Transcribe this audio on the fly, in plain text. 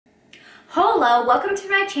Hello, welcome to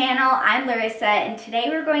my channel. I'm Larissa and today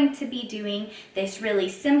we're going to be doing this really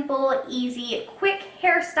simple, easy, quick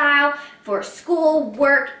hairstyle for school,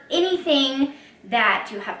 work, anything that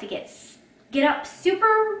you have to get up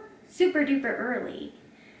super duper early.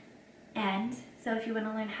 And so if you want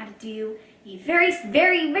to learn how to do a very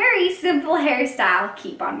simple hairstyle,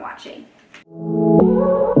 keep on watching.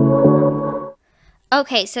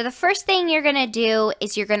 Okay, so the first thing you're going to do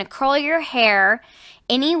is you're going to curl your hair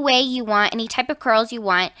any way you want, any type of curls you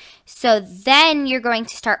want. So then you're going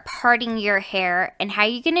to start parting your hair. And how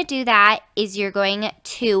you're going to do that is you're going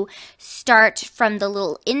to start from the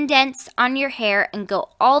little indents on your hair and go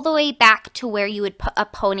all the way back to where you would put a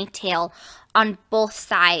ponytail on both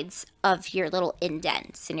sides of your little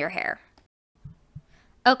indents in your hair.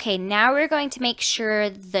 Okay, now we're going to make sure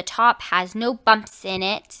the top has no bumps in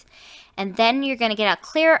it. And then you're going to get a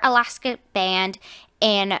clear elastic band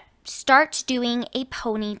and start doing a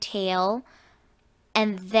ponytail.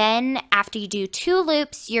 And then after you do 2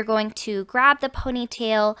 loops, you're going to grab the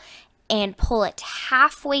ponytail and pull it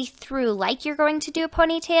halfway through like you're going to do a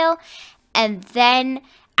ponytail. And then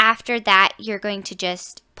after that, you're going to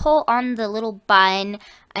just pull on the little bun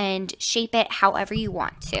and shape it however you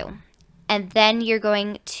want to. And then you're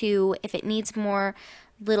going to, if it needs more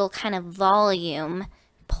little kind of volume,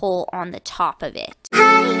 pull on the top of it.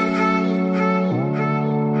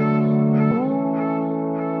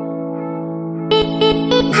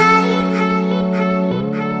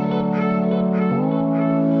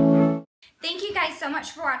 Thank you guys so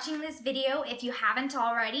much for watching this video. If you haven't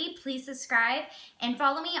already, please subscribe and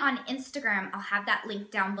follow me on Instagram. I'll have that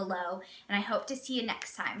link down below, and I hope to see you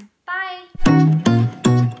next time. Bye!